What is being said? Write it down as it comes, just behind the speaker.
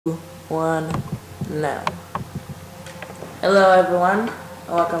one now. Hello everyone,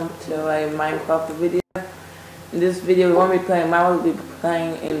 welcome to a Minecraft video. In this video we won't be playing Minecraft, we'll be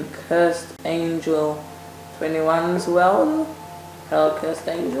playing in CursedAngel 21's world. Hello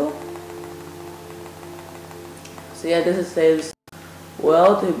CursedAngel. So yeah, this is his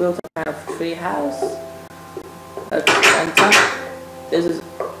world. He built a kind of tree house at the center.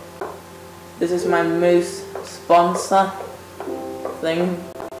 This is my moose sponsor thing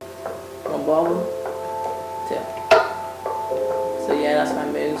from Bob too. So yeah, that's my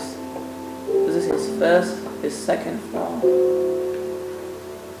moose. This is his second floor.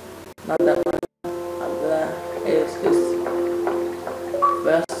 Not that one up there. It's his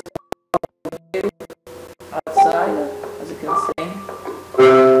first view outside, as you can see.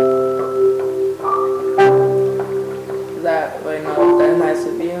 That way not that nice a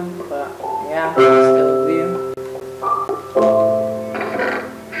view, but yeah, still a view.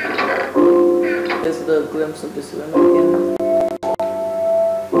 There's a little glimpse of this room again.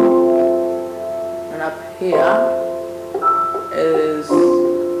 And up here is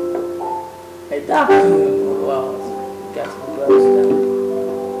a dark room. Well, got some glows down.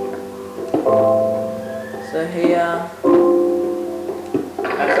 So here I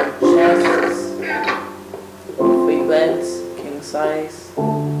have some chests, 3 beds, king size,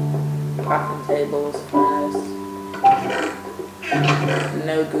 crafting tables, furnace.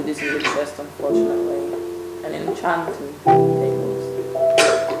 No goodies in the chest, unfortunately, and enchanting tables.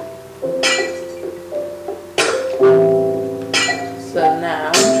 So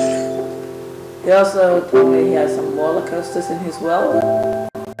now, he also told me he has some roller coasters in his world.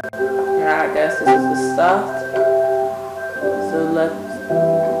 Yeah, I guess this is the start. So let's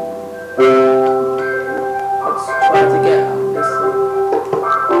try to get on this thing.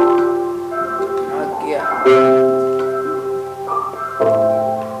 I'll get on.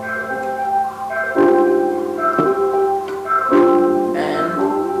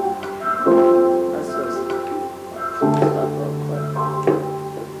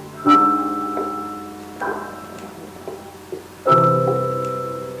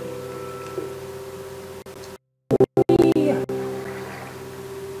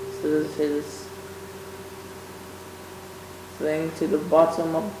 His thing to the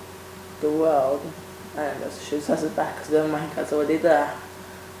bottom of the world, and just shoots us back because the Minecraft's already there.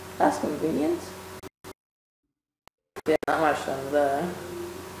 That's convenient. Yeah, not much down there.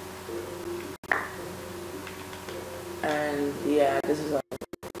 And yeah, this is all.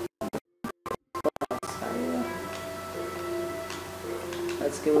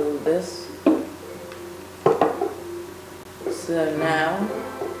 Let's get rid of this. So now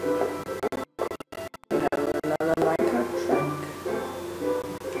we have another Minecraft track.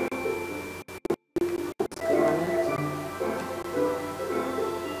 Let's go on it.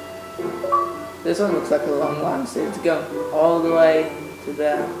 This one looks like a long one, so it's going all the way to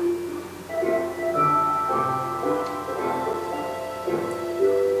there.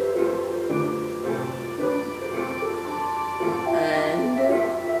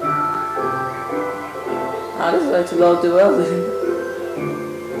 And this is like to load the world.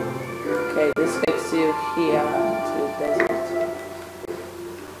 Okay, this takes you here to the desert.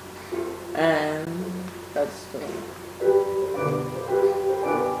 And that's the one.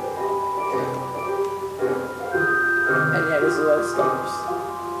 And yeah, this is where it stops.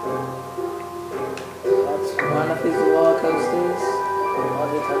 That's one of his roller coasters. I'll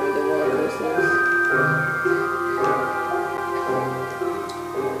just tell you the roller coasters.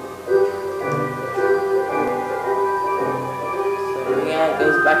 It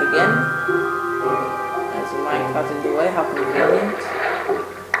goes back again. There's a minecart in the way, how convenient.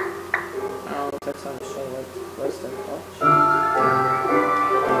 I'll take some show with Western Watch.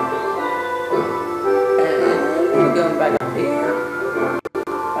 And we're going back up here.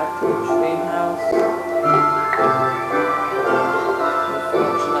 Back to the dream house.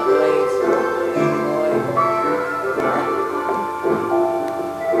 Unfortunately, it's destroyed.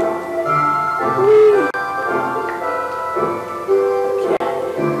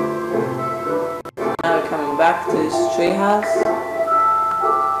 Back to his treehouse.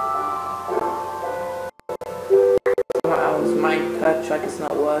 Somehow his minecart track is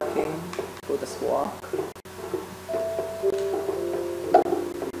not working. We'll just walk.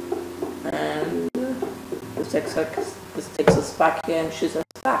 And this takes us back here and shoots us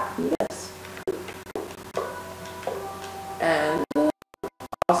back. Yes. And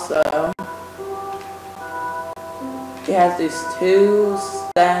also he has these 2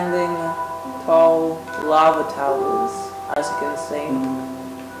 standing tall lava towers, as you can see.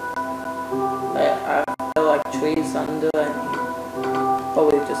 I feel like trees under, and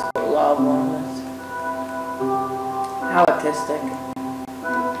probably just lava on it. How artistic.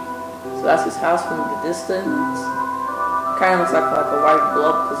 So that's his house from the distance. Kind of looks like a white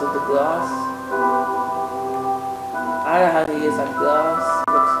blob because of the glass. I don't know how to use that glass.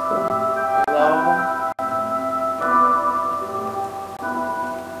 Looks cool. Lava.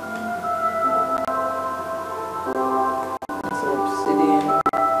 That's an obsidian.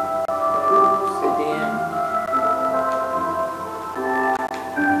 Obsidian.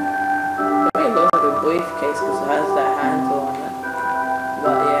 It really looks like a briefcase because it has that handle on it.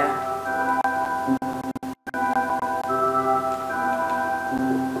 But yeah.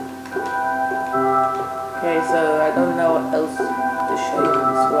 Okay, so I don't know what else to show you in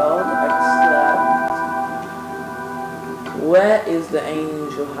this world except where is the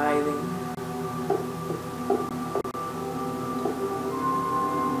angel hiding?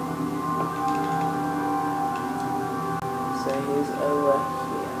 So he's over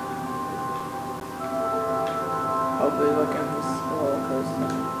here. I'll be looking at his roller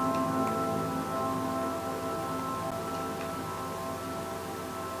coaster.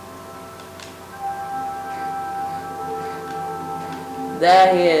 There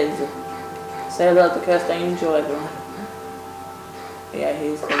he is. Say hello to Cursed Angel, everyone. Yeah,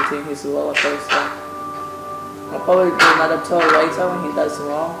 he's continuing his roller coaster. I'll probably do another tour later when he does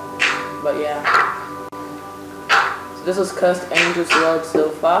more. But yeah. So this was Cursed Angel's world so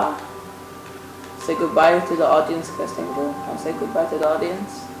far. Say goodbye to the audience, Cursed Angel. I'll say goodbye to the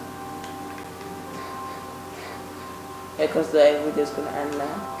audience. Yeah, because the video is gonna end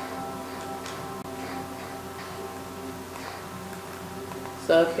now.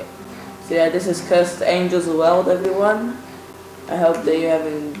 So, okay. So yeah, this is Cursed Angel's world, everyone. I hope that you have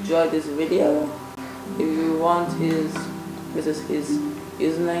enjoyed this video. If you want this is his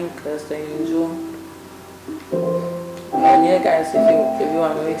username, Cursed Angel. And yeah, guys, if you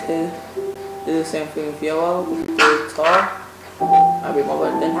want me to do the same thing with your world, do a tour, I'll be more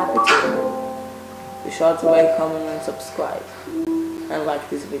than happy to. Be sure to like, comment, and subscribe, and like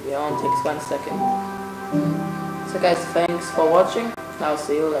this video. It only takes 1 second. So guys, thanks for watching. I'll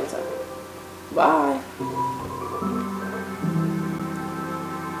see you later. Bye.